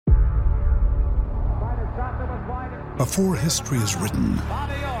Before history is written,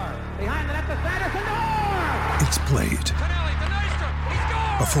 it's played.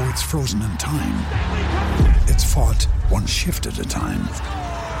 Before it's frozen in time, it's fought one shift at a time.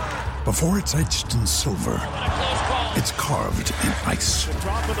 Before it's etched in silver, it's carved in ice.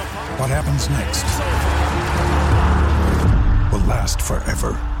 What happens next will last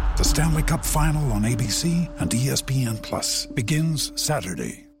forever. The Stanley Cup Final on ABC and ESPN Plus begins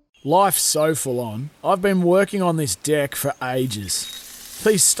Saturday. Life's so full on. I've been working on this deck for ages.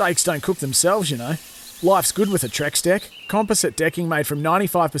 These steaks don't cook themselves, you know. Life's good with a Trex deck. Composite decking made from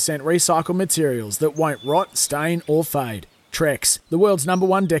 95% recycled materials that won't rot, stain or fade. Trex, the world's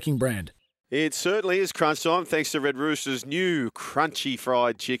 #1 decking brand. It certainly is crunch time, thanks to Red Rooster's new crunchy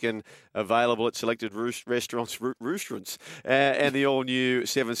fried chicken available at selected restaurants, and the all-new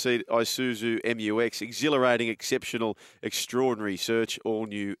 7-seat Isuzu MUX. Exhilarating, exceptional, extraordinary. Search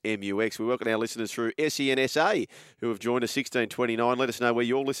all-new MUX. We welcome our listeners through SENSA who have joined us 1629. Let us know where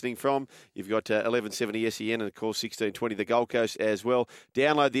you're listening from. You've got 1170 SEN and, of course, 1620 the Gold Coast as well.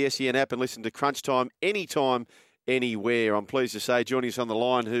 Download the SEN app and listen to Crunch Time anytime, anywhere. I'm pleased to say, joining us on the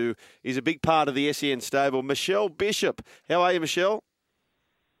line, who is a big part of the SEN stable, Michelle Bishop. How are you, Michelle?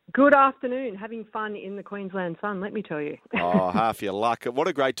 Good afternoon. Having fun in the Queensland sun, let me tell you. Oh, half your luck. What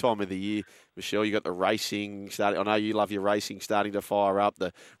a great time of the year, Michelle. You got the racing starting. I know you love your racing starting to fire up.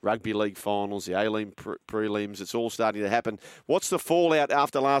 The rugby league finals, the A-League prelims. It's all starting to happen. What's the fallout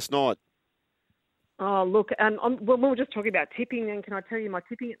after last night? Oh, look, we were just talking about tipping, and can I tell you my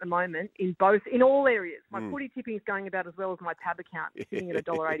tipping at the moment in all areas. My footy tipping is going about as well as my tab account, sitting at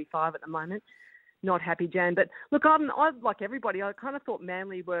 $1.85 at the moment. Not happy, Jan. But look, I like everybody, I kind of thought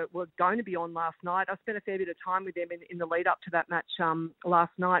Manly were going to be on last night. I spent a fair bit of time with them in the lead up to that match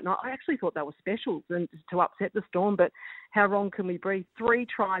last night, and I actually thought they were specials and to upset the Storm. But how wrong can we be? 3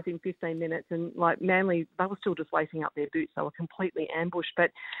 tries in 15 minutes, and like Manly, they were still just lacing up their boots. They were completely ambushed.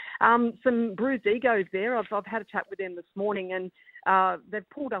 But some bruised egos there. I've had a chat with them this morning, and they've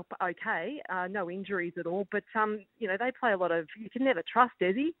pulled up okay. No injuries at all. But they play a lot of. You can never trust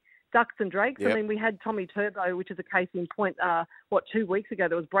Desi. Ducks and Drakes. Yep. I mean, we had Tommy Turbo, which is a case in point, 2 weeks ago?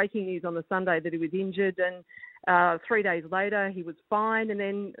 There was breaking news on the Sunday that he was injured, and 3 days later he was fine, and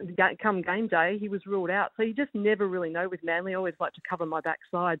then come game day he was ruled out. So you just never really know with Manly. I always like to cover my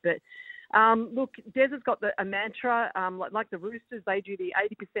backside. But look, Des has got a mantra, like the Roosters, they do the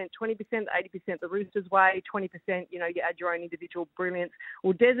 80%, 20%, 80% the Roosters way, 20%, you add your own individual brilliance.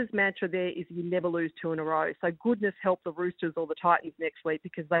 Well, Des's mantra there is you never lose 2 in a row. So goodness help the Roosters or the Titans next week,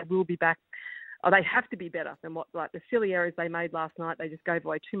 because they will be back. They have to be better than the silly errors they made last night. They just gave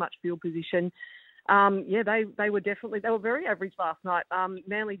away too much field position. They were very average last night.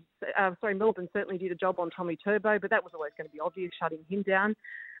 Melbourne certainly did a job on Tommy Turbo, but that was always going to be obvious, shutting him down.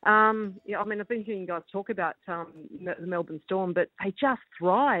 I've been hearing you guys talk about the Melbourne Storm, but they just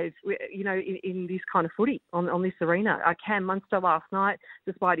thrive, in this kind of footy on this arena. Cam Munster last night,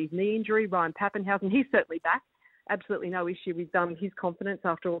 despite his knee injury, Ryan Pappenhausen, he's certainly back. Absolutely no issue with his confidence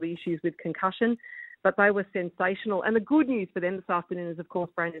after all the issues with concussion. But they were sensational. And the good news for them this afternoon is, of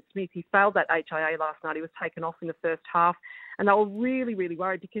course, Brandon Smith. He failed that HIA last night. He was taken off in the first half. And they were really, really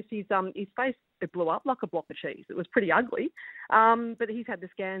worried because his face, it blew up like a block of cheese. It was pretty ugly. But he's had the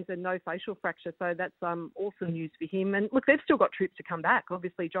scans and no facial fracture. So that's awesome news for him. And look, they've still got troops to come back.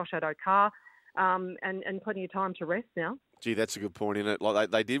 Obviously, Josh Addo-Carr, and plenty of time to rest now. Gee, that's a good point, isn't it?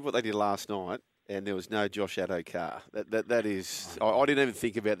 Like they did what they did last night, and there was no Josh Addo-Carr. That is, I didn't even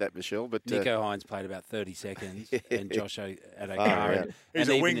think about that, Michelle. But Nico Hines played about 30 seconds, and Josh Addo-Carr. He's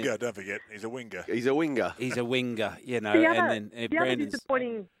a winger, don't forget. He's a winger. He's a winger. He's a winger, and then Brandon's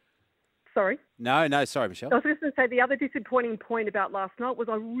disappointing. Sorry. No, sorry, Michelle. I was just going to say the other disappointing point about last night was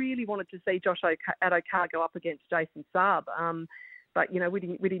I really wanted to see Josh Addo-Carr go up against Jason Saab. But, we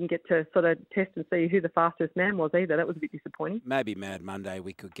didn't get to sort of test and see who the fastest man was either. That was a bit disappointing. Maybe Mad Monday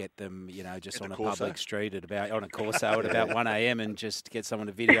we could get them, just on a public street on a Corso at about 1 a.m. and just get someone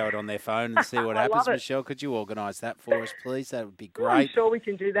to video it on their phone and see what happens. Michelle, could you organise that for us, please? That would be great. I'm sure we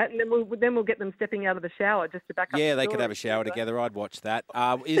can do that. And then we'll get them stepping out of the shower just to back up. Yeah, they could have a shower together. I'd watch that.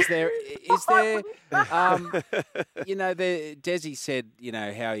 Is there, Desi said,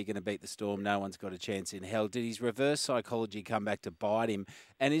 how are you going to beat the Storm? No one's got a chance in hell. Did his reverse psychology come back to bite him?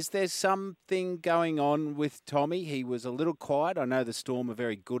 And is there something going on with Tommy? He was a little quiet. I know the Storm are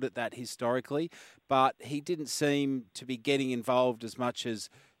very good at that historically, but he didn't seem to be getting involved as much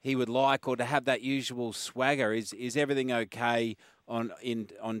as he would like, or to have that usual swagger. Is everything okay on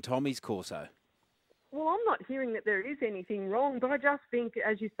Tommy's Corso? Well, I'm not hearing that there is anything wrong, but I just think,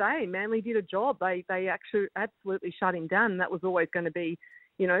 as you say, Manly did a job. They actually absolutely shut him down. And that was always going to be,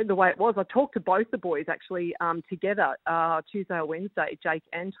 the way it was. I talked to both the boys actually together Tuesday or Wednesday, Jake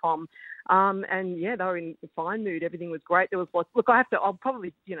and Tom, and yeah, they were in fine mood. Everything was great. There was lots. Look, I'll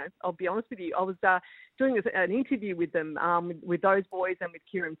be honest with you. I was doing an interview with them, with those boys and with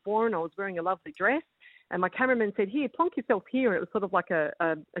Kieran Foran. I was wearing a lovely dress. And my cameraman said, "Here, plonk yourself here." And it was sort of like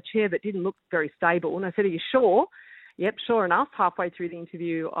a chair that didn't look very stable. And I said, "Are you sure?" Yep, sure enough. Halfway through the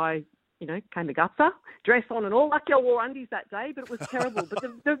interview, I came to gutser, dress on and all. Lucky I wore undies that day, but it was terrible. But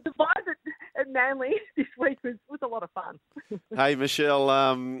the vibe at Manly this week was a lot of fun. Hey, Michelle,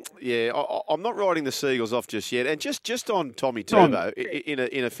 I'm not writing the Seagulls off just yet. And just on Tommy Turbo, in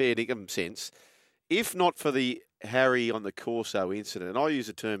a fair dinkum sense, if not for the Harry on the Corso incident, and I use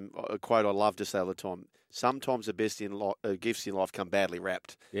a quote I love to say all the time, sometimes the best gifts in life come badly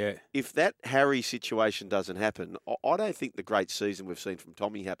wrapped. Yeah. If that Harry situation doesn't happen, I don't think the great season we've seen from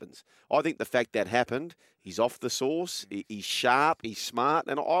Tommy happens. I think the fact that happened, he's off the sauce, he's sharp, he's smart,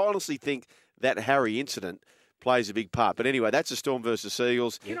 and I honestly think that Harry incident plays a big part. But anyway, that's a Storm versus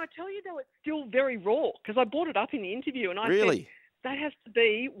Seagulls. Can I tell you, though, it's still very raw, because I brought it up in the interview, and I said, that has to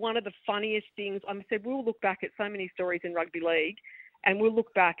be one of the funniest things. I said, we'll look back at so many stories in rugby league, and we'll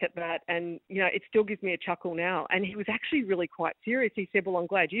look back at that, and, it still gives me a chuckle now. And he was actually really quite serious. He said, well, I'm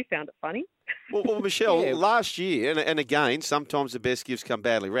glad you found it funny. Well, Michelle, last year, and again, sometimes the best gifts come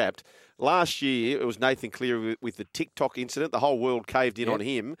badly wrapped. Last year, it was Nathan Cleary with the TikTok incident. The whole world caved in on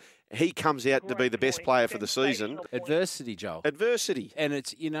him. He comes out to be the best player for the season. Adversity, Joel. Adversity. And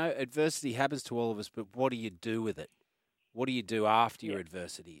it's, adversity happens to all of us, but what do you do with it? What do you do after your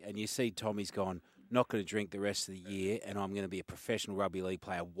adversity? And you see Tommy's gone, not going to drink the rest of the year, and I'm going to be a professional rugby league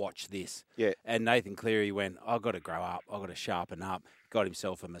player. Watch this. Yeah. And Nathan Cleary went, I've got to grow up. I've got to sharpen up. Got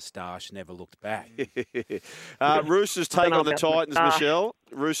himself a moustache, never looked back. Roosters take on the Titans, Michelle.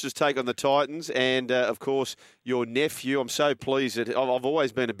 Roosters take on the Titans. And, of course, your nephew. I'm so pleased that I've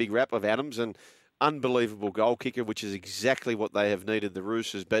always been a big rap of Adams, and unbelievable goal kicker, which is exactly what they have needed, the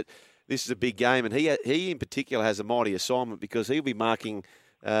Roosters. But this is a big game, and he in particular has a mighty assignment, because he'll be marking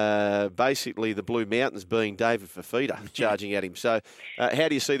basically the Blue Mountains, being David Fafita charging at him. So how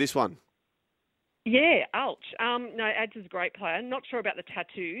do you see this one? Yeah, ouch. No, Ads is a great player. Not sure about the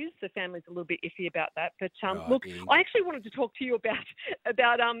tattoos. The family's a little bit iffy about that. But look, I actually wanted to talk to you about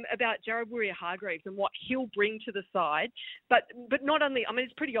Jared Warrior-Hargreaves and what he'll bring to the side. But not only,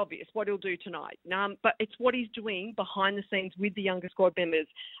 it's pretty obvious what he'll do tonight. But it's what he's doing behind the scenes with the younger squad members.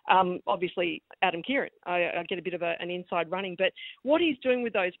 Obviously, Adam Kieran. I get a bit of an inside running. But what he's doing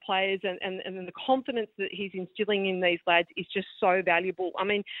with those players and the confidence that he's instilling in these lads is just so valuable.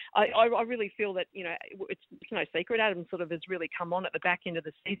 I really feel that, it's no secret. Adam sort of has really come on at the back end of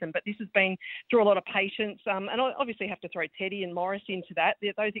the season, but this has been through a lot of patience. And I obviously have to throw Teddy and Morris into that.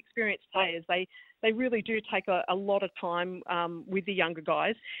 Those experienced players, they really do take a lot of time with the younger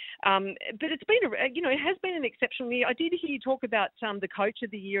guys. But it's been, it has been an exceptional year. I did hear you talk about the coach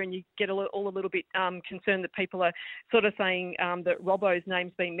of the year, and you get all a little bit concerned that people are sort of saying that Robbo's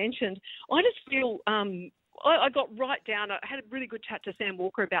name's been mentioned. I just feel I got right down. I had a really good chat to Sam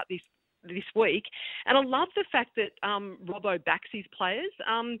Walker about this week, and I love the fact that Robbo backs his players.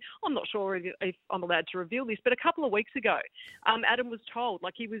 I'm not sure if I'm allowed to reveal this, but a couple of weeks ago, Adam was told,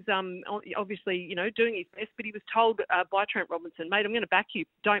 he was obviously doing his best, but he was told by Trent Robinson, mate, I'm going to back you.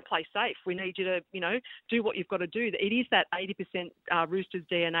 Don't play safe. We need you to do what you've got to do. It is that 80% Roosters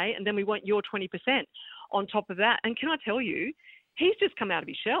DNA, and then we want your 20% on top of that. And can I tell you, he's just come out of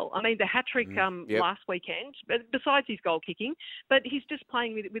his shell. The hat-trick last weekend, besides his goal kicking, but he's just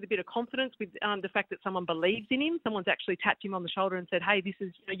playing with a bit of confidence, with the fact that someone believes in him. Someone's actually tapped him on the shoulder and said, hey, this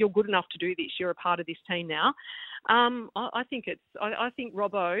is, you're good enough to do this. You're a part of this team now. I think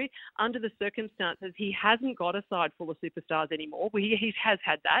Robbo, under the circumstances, he hasn't got a side full of superstars anymore. He has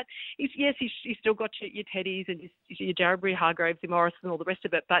had that. He's still got your Teddies and your Jared Warrior-Hargreaves, your Morris and all the rest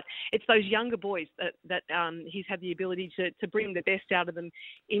of it, but it's those younger boys that he's had the ability to bring the best out of them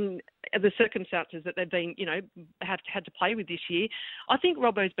in the circumstances that they've been, had to play with this year. I think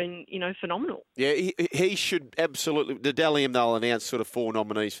Robbo's been, phenomenal. Yeah, he should absolutely. The Dalian, they'll announce sort of 4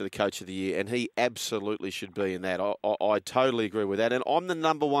 nominees for the Coach of the Year, and he absolutely should be in that. I totally agree with that. And I'm the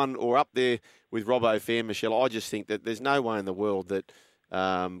number one, or up there with Robbo fan, Michelle. I just think that there's no way in the world that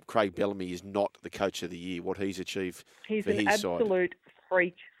Craig Bellamy is not the Coach of the Year, what he's achieved for his side. He's an absolute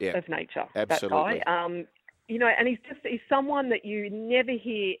freak of nature, absolutely. that guy. And he's someone that you never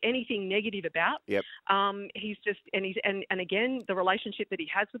hear anything negative about. Yep. He's just, and again, the relationship that he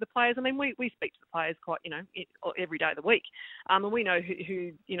has with the players. I mean, we speak to the players quite, every day of the week. And we know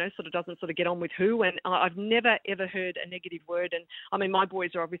who sort of doesn't sort of get on with who. And I've never, ever heard a negative word. And I mean, my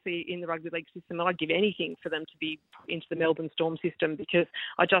boys are obviously in the rugby league system, and I'd give anything for them to be into the Melbourne Storm system, because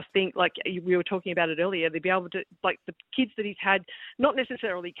I just think, like we were talking about it earlier, they'd be able to, like the kids that he's had, not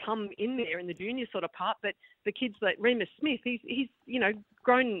necessarily come in there in the junior sort of part, but the kids like Remus Smith, he's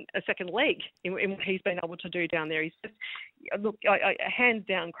grown a second leg in what he's been able to do down there. He's just, look, hands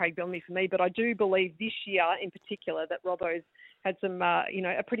down Craig Bellamy for me, but I do believe this year in particular that Robbo's had some, a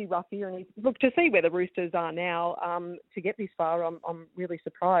pretty rough year. And look, to see where the Roosters are now, to get this far, I'm really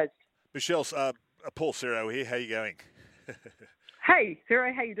surprised. Michelle, Paul Cero here. How are you going? Hey,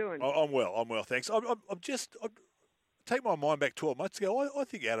 Cero, how you doing? I'm well, thanks. I'm take my mind back 12 months ago. I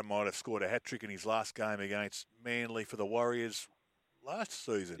think Adam might have scored a hat-trick in his last game against Manly for the Warriors last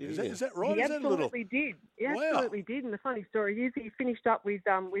season. Is that right? He Is absolutely did. He absolutely did. And the funny story is he finished up with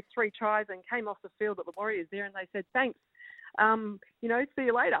 3 tries and came off the field at the Warriors there, and they said, thanks. See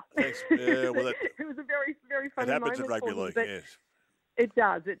you later. Thanks. Yeah, well, it was a very, very funny moment. It happens in rugby league, yes. It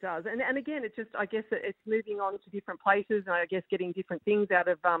does. And again, it's just, I guess it's moving on to different places, and I guess getting different things out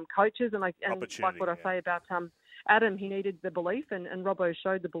of coaches. And like what I say about Adam, he needed the belief, and Robbo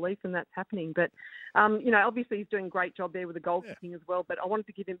showed the belief, and that's happening. But, obviously he's doing a great job there with the goal kicking as well. But I wanted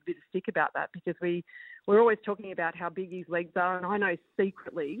to give him a bit of stick about that, because we're always talking about how big his legs are, and I know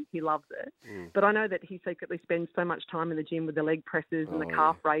secretly he loves it. But I know that he secretly spends so much time in the gym with the leg presses and the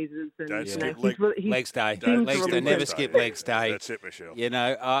calf raises. And Don't skip legs day. Legs day. Never skip legs day. That's it, Michelle.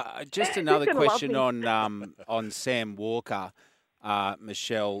 Just another question on Sam Walker,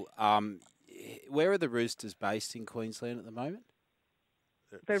 Michelle. Where are the Roosters based in Queensland at the moment?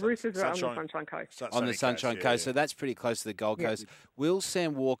 The Roosters are on the Sunshine Coast. On the Sunshine Coast, so that's pretty close to the Gold Coast. Will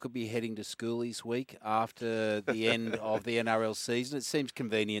Sam Walker be heading to school this week after the end of the NRL season? It seems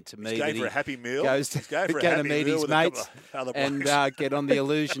convenient to me that he for a happy meal. Goes to meet his mates and get on the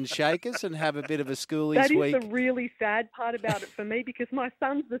Illusion Shakers and have a bit of a schoolies week. That is the really sad part about it for me, because my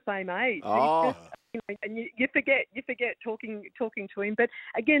son's the same age. Oh. And you forget talking to him. But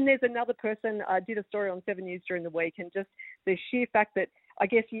again, there's another person. I did a story on 7 News during the week, and just the sheer fact that I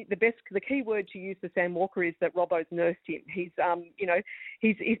guess the key word to use for Sam Walker is that Robbo's nursed him. He's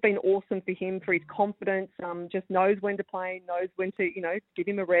he's been awesome for him, for his confidence. Just knows when to play, knows when to give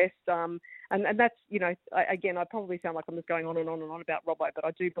him a rest. And that's again, I probably sound like I'm just going on and on and on about Robbo, but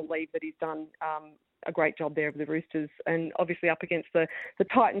I do believe that he's done a great job there with the Roosters, and obviously up against the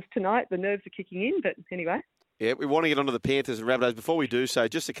Titans tonight. The nerves are kicking in, but anyway. Yeah, we want to get onto the Panthers and Rabbitohs. Before we do so,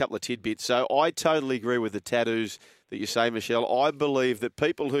 just a couple of tidbits. So I totally agree with the tattoos that you say, Michelle. I believe that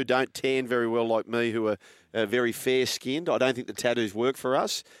people who don't tan very well like me, who are very fair-skinned, I don't think the tattoos work for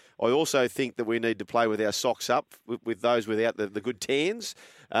us. I also think that we need to play with our socks up, with those without the good tans.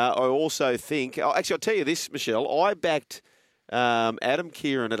 I also think... Actually, I'll tell you this, Michelle. I backed Adam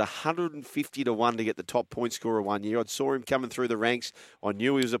Kieran at 150 to 1 to get the top point scorer one year. I saw him coming through the ranks. I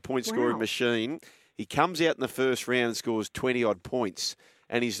knew he was a point-scoring machine. He comes out in the first round and scores 20-odd points,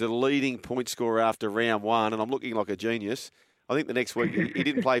 and he's the leading point scorer after round one, and I'm looking like a genius. I think the next week he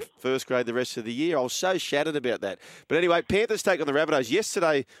didn't play first grade the rest of the year. I was so shattered about that. But anyway, Panthers take on the Rabbitohs.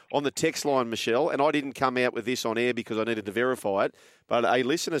 Yesterday on the text line, Michelle, and I didn't come out with this on air because I needed to verify it, but a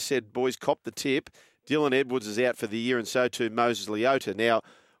listener said, boys, cop the tip. Dylan Edwards is out for the year, and so too Moses Leota. Now,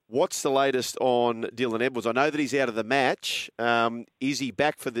 what's the latest on Dylan Edwards? I know that he's out of the match. Is he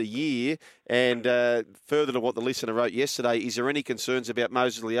back for the year? And further to what the listener wrote yesterday, is there any concerns about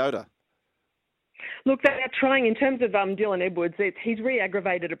Moses Leota? Look, they're trying in terms of Dylan Edwards. He's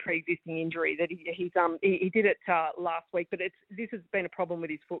re-aggravated a pre-existing injury that he did it last week, but this has been a problem with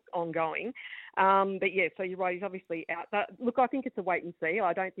his foot ongoing. But yeah, so you're right. He's obviously out. Look, I think it's a wait and see.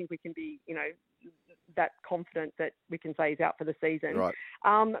 I don't think we can be, that confident that we can say he's out for the season. Right.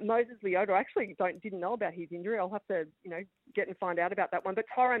 Moses Leota, I actually didn't know about his injury. I'll have to, get and find out about that one. But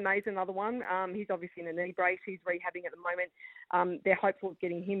Tyrone May's another one. He's obviously in a knee brace. He's rehabbing at the moment. They're hopeful of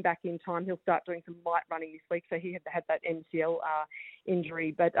getting him back in time. He'll start doing some light running this week. So he had that MCL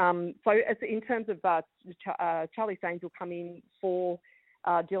injury. But so as in terms of Charlie Staines will come in for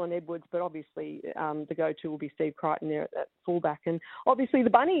Dylan Edwards, but obviously the go-to will be Steve Crichton there at fullback. And obviously the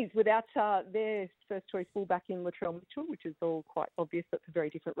Bunnies without their first-choice fullback in Latrell Mitchell, which is all quite obvious, but for very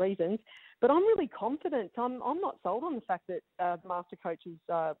different reasons. But I'm really confident. I'm not sold on the fact that the master coach is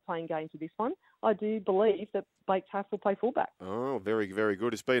playing games with this one. I do believe that Blake Taff will play fullback. Oh, very, very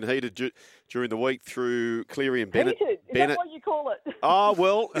good. It's been heated during the week through Cleary and Bennett. Heated? Is that what you call it? Oh,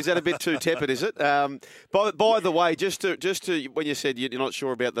 well, is that a bit too tepid, is it? By the way, just to when you said you're not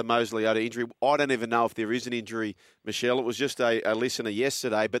sure about the Mosley Oda injury, I don't even know if there is an injury, Michelle. It was just a listener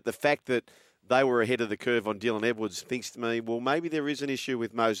yesterday, but the fact that they were ahead of the curve on Dylan Edwards thinks to me, well, maybe there is an issue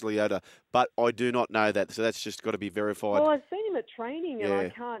with Mosley Oda, but I do not know that, so that's just got to be verified. Well, I've seen him at training, and Yeah. I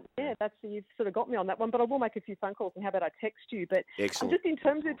can't. Yeah, you've sort of got me on that one. But I will make a few phone calls, and how about I text you? But Excellent. just in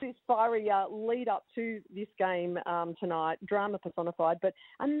terms of this fiery lead up to this game tonight, drama personified, but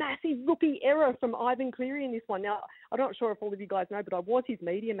a massive rookie error from Ivan Cleary in this one. Now, I'm not sure if all of you guys know, but I was his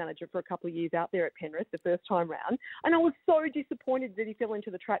media manager for a couple of years out there at Penrith the first time round, and I was so disappointed that he fell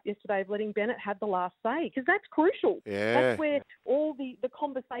into the trap yesterday of letting Bennett have the last say, because that's crucial. Yeah. That's where all the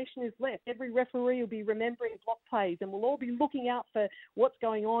conversation is left. Every referee will be remembering block plays, and we'll all be looking out for what's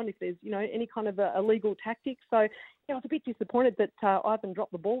going on if there's, any kind of illegal tactics. So, I was a bit disappointed that Ivan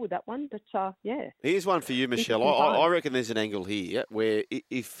dropped the ball with that one, but yeah. Here's one for you, Michelle. I reckon there's an angle here where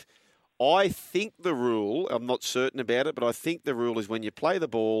if I think the rule, I'm not certain about it, but I think the rule is when you play the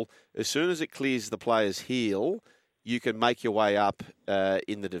ball, as soon as it clears the player's heel, you can make your way up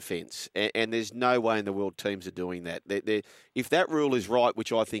in the defence. And there's no way in the world teams are doing that. If that rule is right,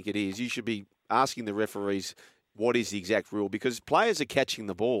 which I think it is, you should be asking the referees what is the exact rule, because players are catching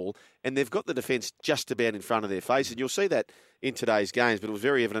the ball and they've got the defence just about in front of their face. And you'll see that in today's games, but it was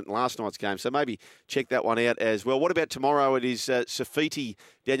very evident in last night's game. So maybe check that one out as well. What about tomorrow? It is Safiti.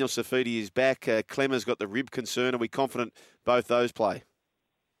 Daniel Safiti is back. Clemmer's got the rib concern. Are we confident both those play?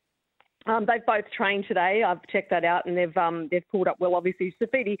 They've both trained today. I've checked that out, and they've pulled up well. Obviously,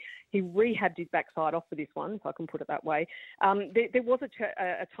 Safiti, he rehabbed his backside off for this one, if I can put it that way. There was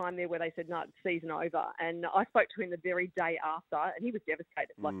a time there where they said, no, it's season over. And I spoke to him the very day after, and he was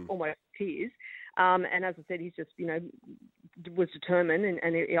devastated, like almost tears. And as I said, he's just, was determined,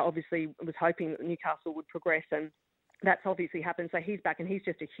 and he obviously was hoping that Newcastle would progress, and that's obviously happened. So he's back, and he's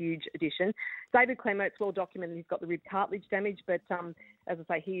just a huge addition. David Clemmer, it's well documented, he's got the rib cartilage damage, but as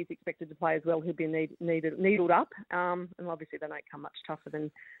I say, he is expected to play as well. He'll be needled up, and obviously they don't come much tougher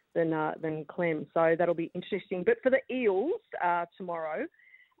than Clem. So that'll be interesting. But for the Eels tomorrow,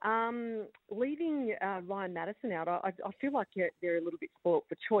 leaving Ryan Madison out, I feel like they're a little bit spoilt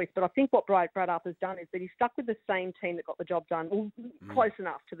for choice. But I think what Brad Arthur's done is that he stuck with the same team that got the job done, close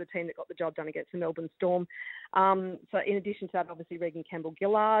enough to the team that got the job done against the Melbourne Storm. So in addition to that, obviously Regan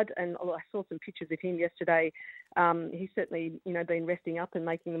Campbell-Gillard, and I saw some pictures of him yesterday. He's certainly, been resting up and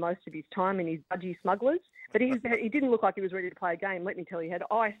making the most of his time in his budgie smugglers. But he didn't look like he was ready to play a game. Let me tell you, he had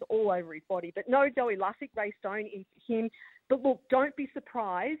ice all over his body. But no Joey Lussick, Ray Stone in for him. But look, don't be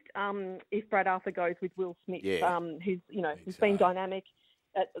surprised if Brad Arthur goes with Will Smith. Yeah. He's been dynamic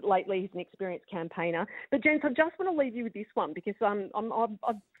lately. He's an experienced campaigner. But gents, I just want to leave you with this one, because I've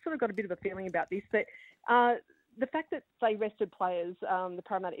sort of got a bit of a feeling about this. That the fact that they rested players, the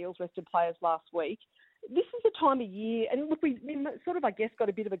Parramatta Eels rested players last week. This is a time of year, and look, we sort of, I guess, got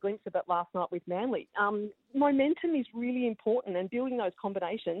a bit of a glimpse of it last night with Manly. Momentum is really important, and building those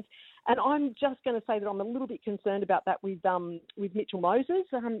combinations. And I'm just going to say that I'm a little bit concerned about that with Mitchell Moses.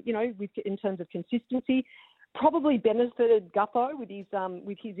 In terms of consistency, probably benefited Gutho with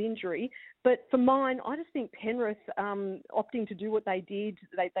his injury. But for mine, I just think Penrith opting to do what they did,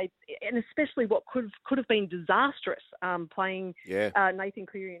 and especially what could have been disastrous, playing Nathan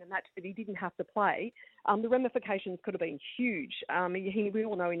Cleary in a match that he didn't have to play. The ramifications could have been huge. We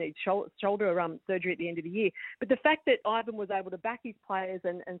all know he needs shoulder surgery at the end of the year. But the fact that Ivan was able to back his players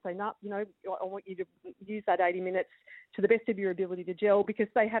and say, no, I want you to use that 80 minutes to the best of your ability to gel, because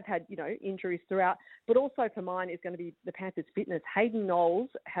they have had, injuries throughout. But also for mine is going to be the Panthers' fitness. Hayden Knowles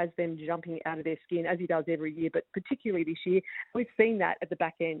has them jumping out of their skin, as he does every year, but particularly this year. We've seen that at the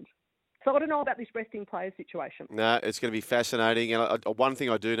back end. So I don't know about this resting players situation. No, it's going to be fascinating. And one thing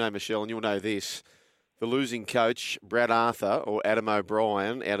I do know, Michelle, and you'll know this, the losing coach, Brad Arthur or Adam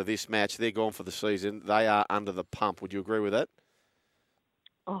O'Brien, out of this match, they're gone for the season. They are under the pump. Would you agree with that?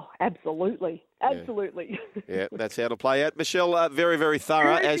 Oh, absolutely. Absolutely. Yeah, that's how to play out. Michelle, very, very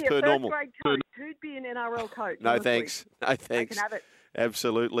thorough, as per normal. Who'd be an NRL coach? No, honestly. thanks. No, thanks. I can have it.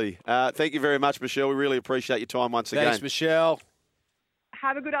 Absolutely. Thank you very much, Michelle. We really appreciate your time once again. Thanks, Michelle.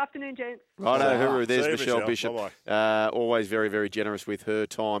 Have a good afternoon, gents. Righto, hooroo. There's See you, Michelle Bishop. Bye-bye. Always very, very generous with her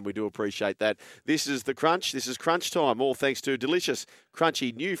time. We do appreciate that. This is The Crunch. This is Crunch Time. All thanks to delicious,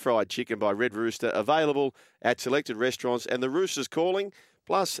 crunchy new fried chicken by Red Rooster, available at selected restaurants. And the Rooster's calling,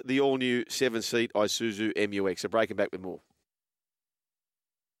 plus the all-new 7-seat Isuzu MUX. So breaking back with more.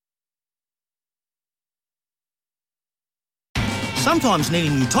 Sometimes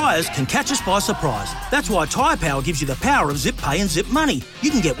needing new tyres can catch us by surprise. That's why Tyre Power gives you the power of Zip Pay and Zip Money. You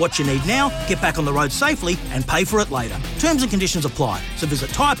can get what you need now, get back on the road safely and pay for it later. Terms and conditions apply. So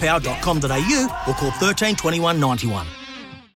visit tyrepower.com.au or call 13 21 91.